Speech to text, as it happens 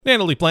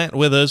Natalie Platt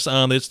with us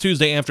on this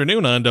Tuesday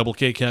afternoon on Double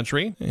K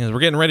Country, as we're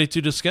getting ready to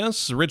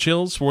discuss Rich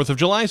Hill's 4th of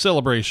July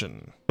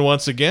celebration.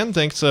 Once again,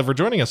 thanks for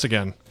joining us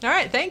again. All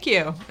right, thank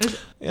you.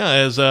 Yeah,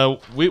 as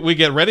we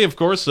get ready, of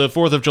course, the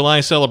 4th of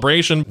July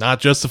celebration, not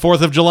just the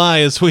 4th of July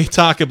as we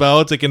talk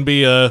about. It can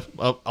be a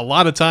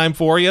lot of time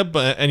for you,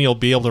 and you'll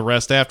be able to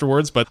rest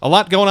afterwards, but a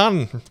lot going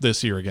on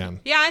this year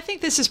again. Yeah, I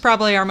think this is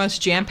probably our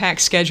most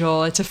jam-packed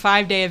schedule. It's a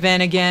 5-day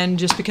event again,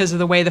 just because of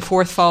the way the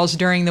 4th falls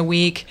during the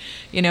week.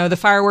 You know, the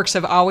fireworks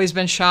have always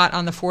been shot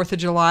on the 4th of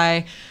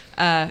July,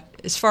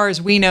 as far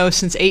as we know,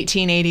 since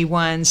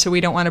 1881, so we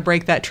don't want to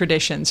break that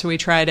tradition. So we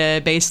try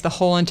to base the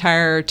whole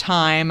entire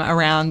time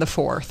around the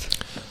 4th.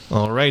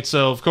 All right,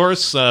 so of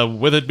course,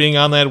 with it being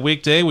on that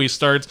weekday, we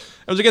start,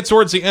 as we get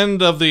towards the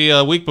end of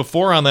the week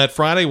before on that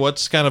Friday,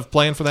 what's kind of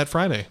planned for that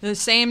Friday? The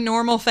same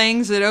normal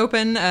things that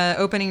open,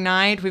 opening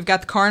night. We've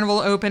got the carnival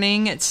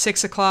opening at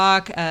 6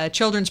 o'clock,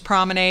 children's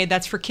promenade.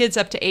 That's for kids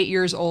up to 8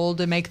 years old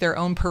to make their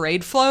own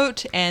parade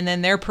float, and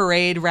then their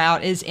parade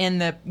route is in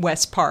the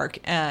West Park,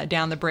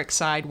 down the brick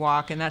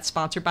sidewalk, and that's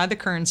sponsored by the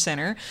Kern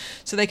Center.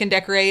 So they can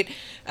decorate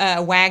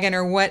a wagon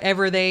or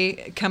whatever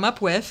they come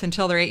up with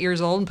until they're 8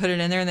 years old and put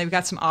it in there, and they've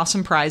got some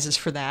awesome prizes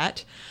for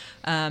that.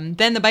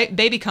 Then the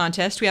baby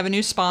contest. We have a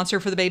new sponsor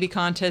for the baby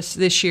contest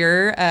this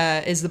year,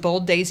 is the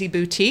Bold Daisy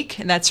Boutique,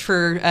 and that's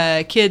for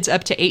kids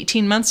up to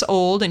 18 months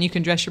old, and you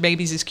can dress your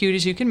babies as cute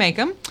as you can make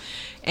them,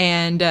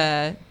 and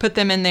put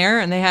them in there,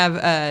 and they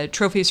have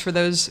trophies for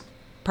those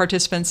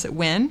participants that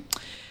win.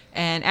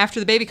 And after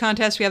the baby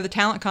contest, we have the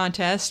talent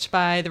contest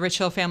by the Rich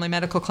Hill Family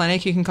Medical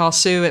Clinic. You can call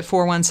Sue at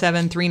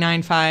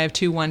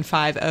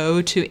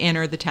 417-395-2150 to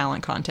enter the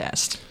talent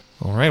contest.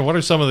 All right, what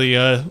are some of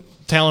the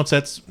talents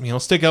that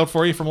stick out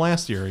for you from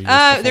last year?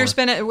 There's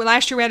been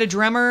last year we had a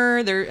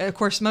drummer. There, of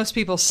course, most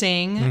people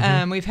sing.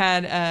 Mm-hmm. We've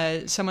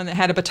had someone that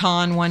had a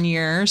baton one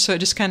year, so it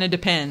just kind of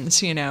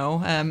depends.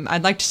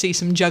 I'd like to see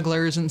some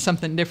jugglers and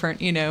something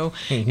different,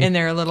 mm-hmm. in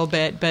there a little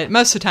bit. But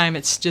most of the time,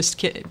 it's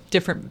just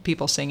different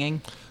people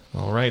singing.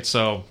 All right,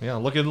 so yeah,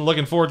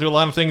 looking forward to a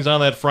lot of things on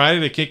that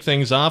Friday to kick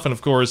things off, and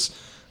of course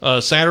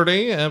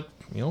Saturday.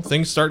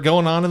 Things start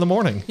going on in the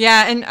morning.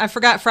 Yeah, and I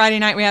forgot Friday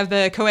night we have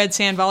the co-ed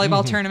sand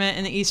volleyball tournament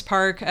in the East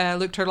Park.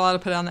 Luke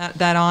Turtleau put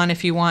that on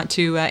if you want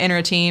to enter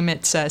a team.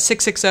 It's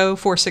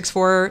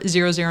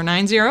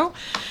 660-464-0090.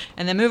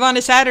 And then move on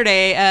to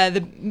Saturday,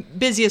 the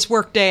busiest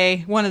work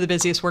day, one of the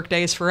busiest work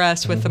days for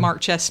us, with the Mark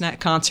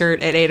Chestnut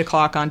concert at 8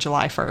 o'clock on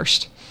July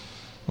 1st.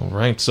 All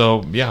right,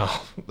 so yeah,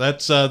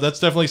 that's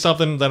definitely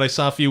something that I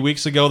saw a few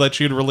weeks ago that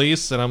you'd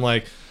released, and I'm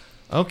like,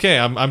 okay,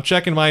 I'm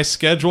checking my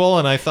schedule,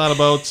 and I thought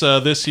about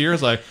this year.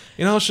 It's like,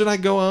 should I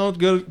go out,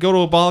 go to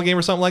a ball game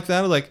or something like that?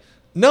 I was like,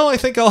 no, I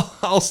think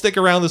I'll stick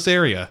around this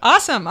area.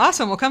 Awesome.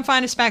 Well, come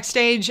find us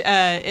backstage.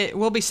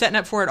 We'll be setting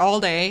up for it all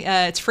day.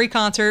 It's a free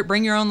concert.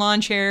 Bring your own lawn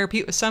chair.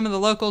 Some of the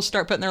locals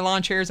start putting their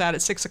lawn chairs out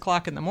at 6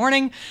 o'clock in the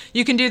morning.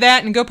 You can do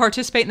that and go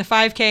participate in the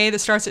 5K that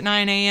starts at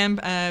 9 a.m.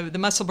 The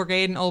Muscle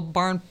Brigade and Old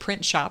Barn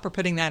Print Shop are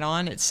putting that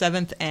on at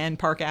 7th and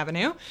Park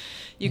Avenue.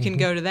 You can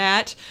go to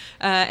that.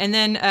 And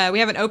then we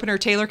have an opener,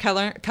 Taylor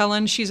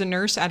Cullen. She's a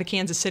nurse out of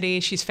Kansas City.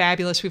 She's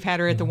fabulous. We've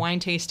had her at the wine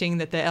tasting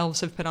that the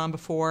Elves have put on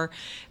before.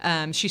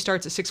 She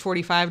starts at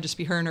 6:45, just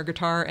be her and her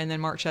guitar, and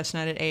then Mark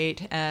Chestnut at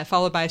 8,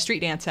 followed by a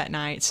street dance that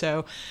night.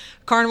 So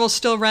carnival's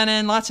still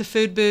running, lots of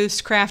food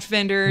booths, craft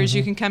vendors.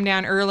 You can come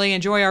down early,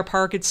 enjoy our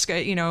park. It's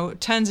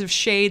tons of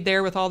shade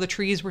there with all the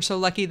trees we're so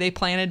lucky they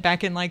planted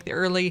back in like the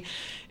early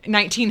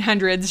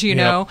 1900s,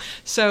 Yep.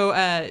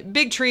 So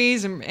big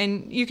trees,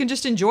 and you can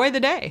just enjoy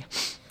the day.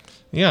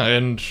 Yeah,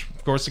 and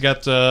of course you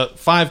got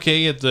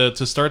 5K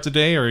to start the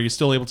day. Are you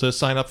still able to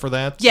sign up for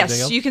that?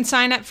 Yes, you can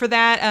sign up for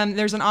that.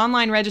 There's an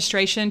online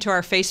registration to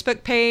our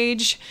Facebook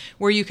page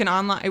where you can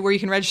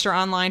register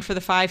online for the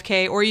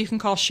 5K, or you can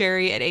call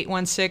Sherry at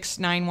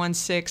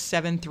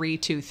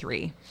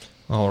 816-916-7323.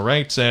 All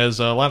right, there's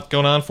a lot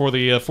going on for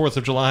the 4th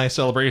of July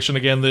celebration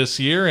again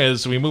this year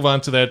as we move on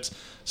to that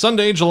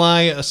Sunday,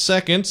 July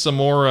 2nd, some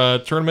more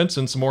tournaments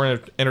and some more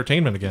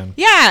entertainment again.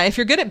 Yeah, if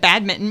you're good at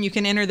badminton, you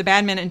can enter the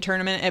badminton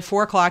tournament at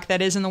 4 o'clock.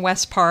 That is in the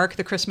West Park.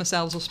 The Christmas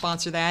Elves will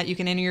sponsor that. You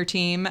can enter your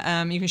team.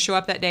 You can show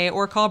up that day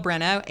or call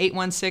Brenna,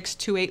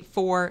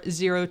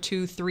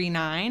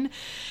 816-284-0239.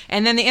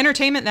 And then the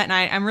entertainment that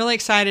night, I'm really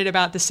excited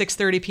about the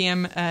 6:30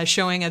 p.m.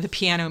 Showing of The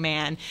Piano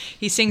Man.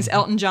 He sings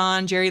Elton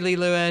John, Jerry Lee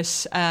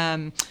Lewis,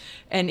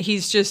 and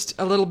he's just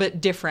a little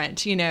bit different,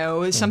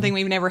 something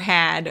we've never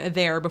had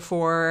there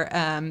before.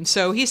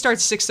 So he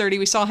starts at 6:30.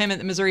 We saw him at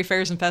the Missouri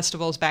Fairs and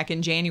Festivals back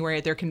in January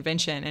at their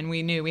convention, and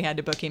we knew we had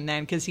to book him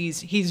then because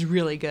he's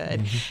really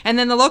good. And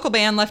then the local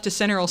band Left to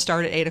Center will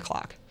start at 8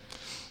 o'clock.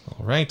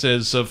 All right,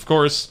 as of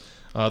course,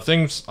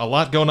 things, a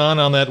lot going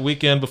on that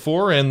weekend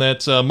before, and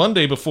that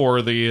Monday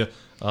before the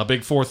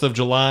big 4th of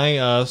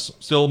July,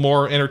 still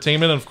more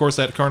entertainment, and of course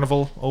that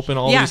carnival open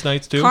all these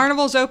nights too?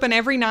 Carnival's open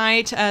every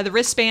night. The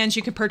wristbands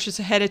you can purchase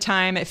ahead of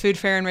time at Food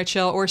Fair in Rich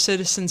Hill or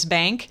Citizens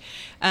Bank,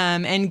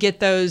 and get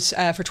those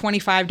for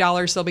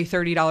 $25. They'll be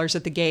 $30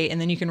 at the gate,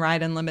 and then you can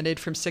ride unlimited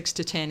from 6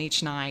 to 10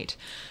 each night.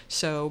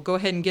 So go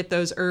ahead and get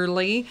those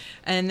early.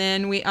 And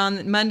then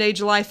on Monday,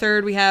 July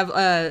 3rd, we have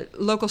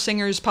local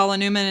singers Paula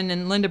Newman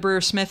and Linda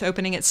Brewer-Smith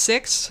opening at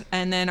 6.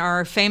 And then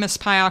our famous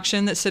pie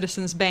auction that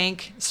Citizens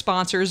Bank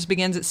sponsors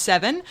begins at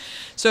 7.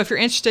 So if you're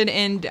interested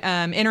in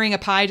entering a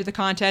pie to the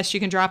contest, you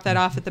can drop that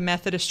off at the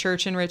Methodist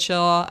Church in Rich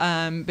Hill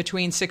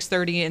between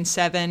 6:30 and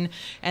 7.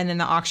 And then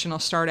the auction will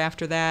start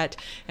after that.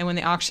 And when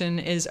the auction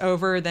is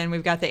over, then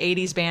we've got the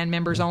 80s band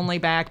members only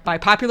back by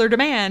popular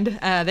demand.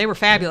 They were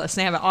fabulous.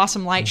 They have an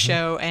awesome light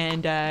show.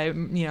 And,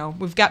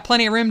 we've got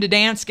plenty of room to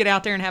dance, get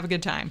out there and have a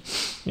good time.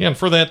 Yeah, and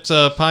for that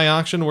pie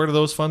auction, where do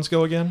those funds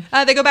go again?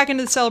 They go back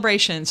into the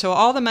celebration. So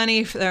all the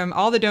money,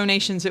 all the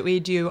donations that we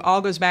do,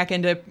 all goes back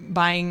into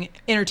buying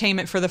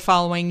entertainment for the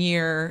following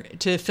year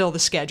to fill the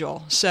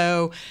schedule.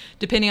 So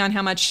depending on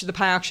how much the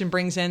pie auction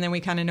brings in, then we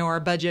kind of know our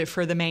budget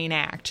for the main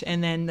act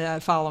and then the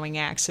following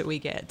acts that we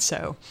get.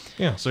 So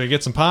yeah, so you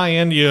get some pie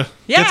and you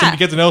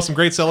get to know some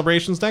great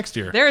celebrations next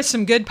year. There is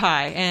some good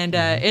pie, and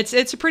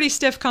it's a pretty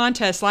stiff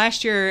contest.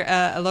 Last year,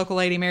 a local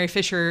lady, Mary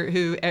Fisher,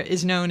 who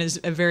is known as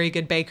a very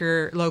good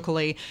baker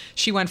locally,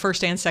 she won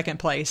first and second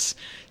place.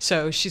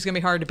 So she's going to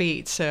be hard to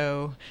beat.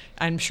 So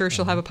I'm sure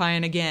she'll have a pie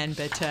in again.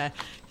 But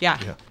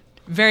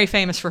very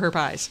famous for her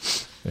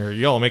pies. There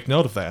you go. I'll make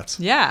note of that.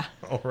 Yeah.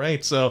 All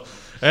right. So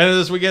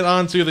as we get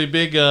on to the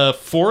big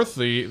 4th,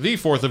 the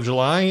 4th of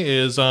July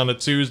is on a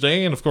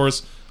Tuesday. And, of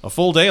course, a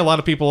full day. A lot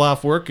of people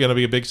off work. Going to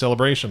be a big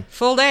celebration.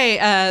 Full day.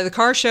 The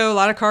car show, a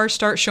lot of cars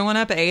start showing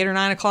up at 8 or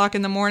 9 o'clock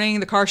in the morning.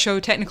 The car show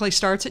technically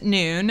starts at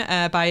noon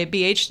by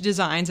BH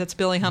Designs. That's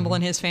Billy Humble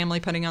and his family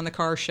putting on the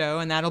car show.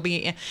 And that'll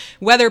be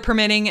weather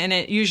permitting. And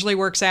it usually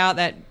works out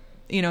that,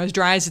 as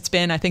dry as it's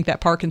been, I think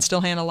that park can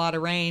still handle a lot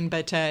of rain.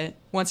 But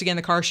once again,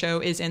 the car show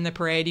is in the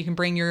parade. You can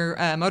bring your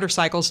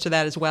motorcycles to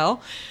that as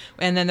well.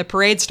 And then the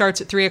parade starts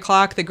at 3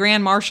 o'clock. The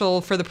grand marshal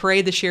for the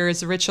parade this year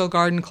is the Rich Hill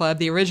Garden Club,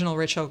 the original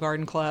Rich Hill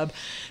Garden Club.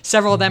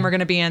 Several of them are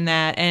going to be in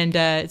that. And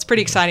it's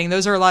pretty exciting.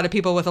 Those are a lot of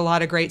people with a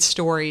lot of great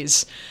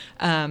stories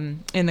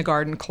in the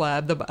Garden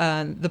Club.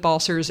 The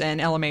Balsers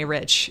and LMA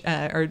Rich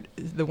are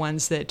the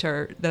ones that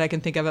I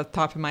can think of off the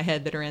top of my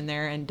head that are in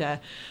there. And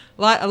a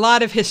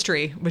lot of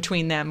history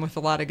between them with a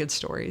lot of good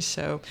stories.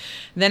 So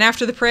then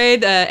after the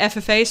parade,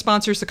 FFA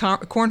sponsors the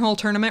cornhole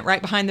tournament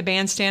right behind the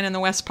bandstand in the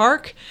West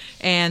Park,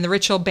 and the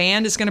Rich Hill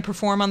Band is going to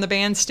perform on the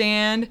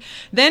bandstand.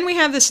 Then we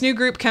have this new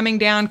group coming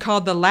down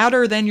called the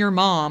Louder Than Your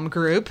Mom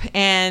group,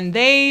 and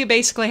they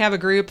basically have a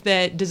group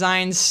that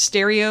designs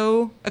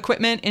stereo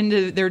equipment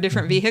into their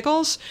different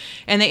vehicles,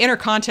 and they enter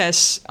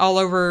contests all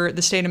over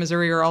the state of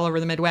Missouri or all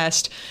over the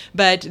Midwest,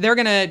 but they're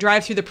going to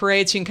drive through the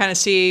parade so you can kind of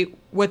see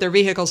what their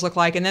vehicles look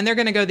like, and then they're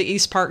going to go to the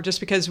East Park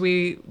just because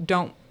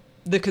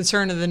the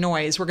concern of the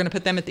noise. We're going to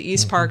put them at the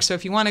East Park. So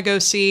if you want to go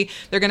see,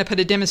 they're going to put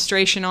a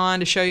demonstration on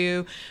to show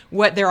you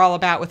what they're all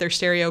about with their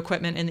stereo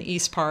equipment in the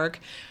East Park.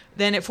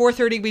 Then at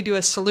 4:30, we do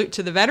a salute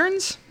to the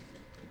veterans.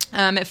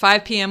 At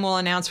 5 p.m., we'll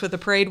announce what the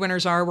parade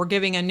winners are. We're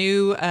giving a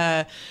new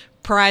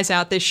prize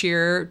out this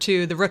year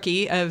to the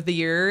rookie of the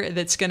year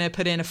that's going to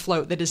put in a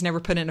float that has never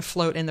put in a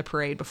float in the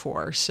parade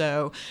before.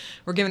 So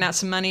we're giving out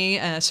some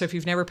money. So if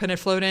you've never put a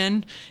float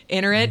in,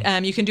 enter it.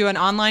 You can do an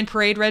online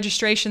parade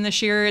registration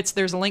this year.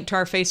 There's a link to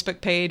our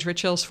Facebook page,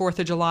 Rich Hill's 4th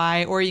of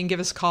July, or you can give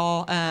us a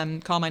call.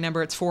 Call my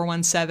number. It's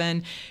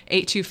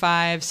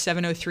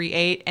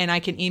 417-825-7038, and I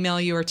can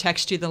email you or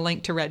text you the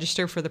link to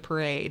register for the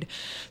parade.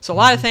 So a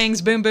lot of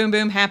things, boom, boom,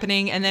 boom,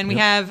 happening. And then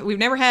we've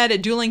never had a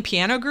dueling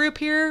piano group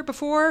here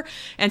before,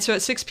 and so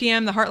at 6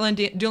 p.m., the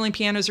Heartland Dueling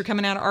Pianos are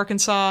coming out of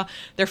Arkansas.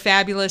 They're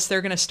fabulous. They're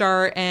going to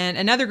start. And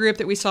another group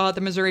that we saw at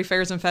the Missouri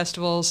Fairs and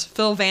Festivals,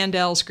 Phil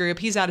Vandel's group,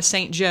 he's out of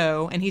St.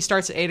 Joe, and he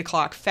starts at 8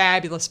 o'clock.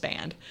 Fabulous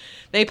band.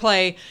 They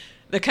play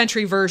the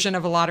country version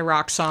of a lot of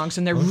rock songs,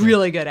 and they're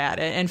really good at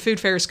it. And Food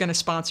Fair is going to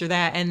sponsor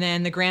that. And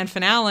then the grand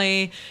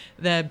finale,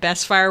 the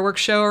best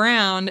fireworks show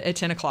around, at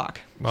 10 o'clock.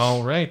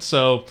 All right.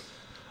 So,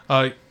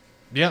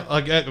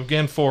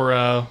 again,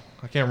 for...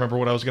 I can't remember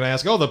what I was going to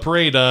ask. Oh, the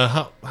parade.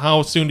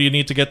 How soon do you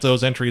need to get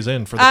those entries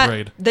in for the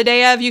parade? The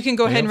day of. You can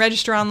go ahead and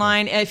register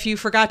online. If you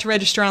forgot to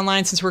register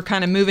online, since we're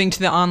kind of moving to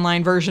the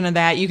online version of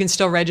that, you can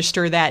still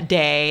register that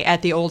day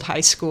at the old high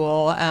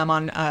school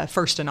on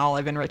First and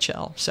Olive in Rich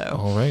Hill. So.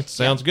 All right.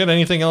 Sounds good.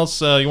 Anything else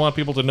you want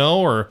people to know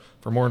or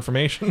for more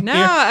information? No,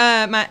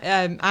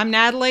 I'm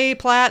Natalie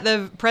Platt,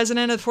 the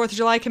president of the 4th of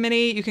July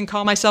Committee. You can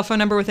call my cell phone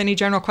number with any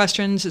general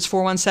questions. It's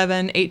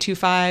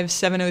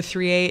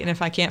 417-825-7038. And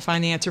if I can't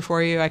find the answer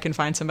for you, I can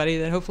find somebody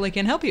that hopefully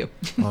can help you.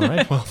 All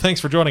right. Well,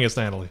 thanks for joining us,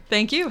 Natalie.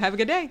 Thank you. Have a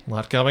good day. A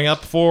lot coming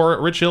up for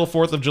Rich Hill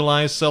 4th of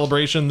July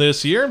celebration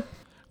this year.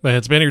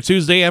 That's been your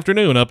Tuesday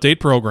afternoon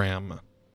update program.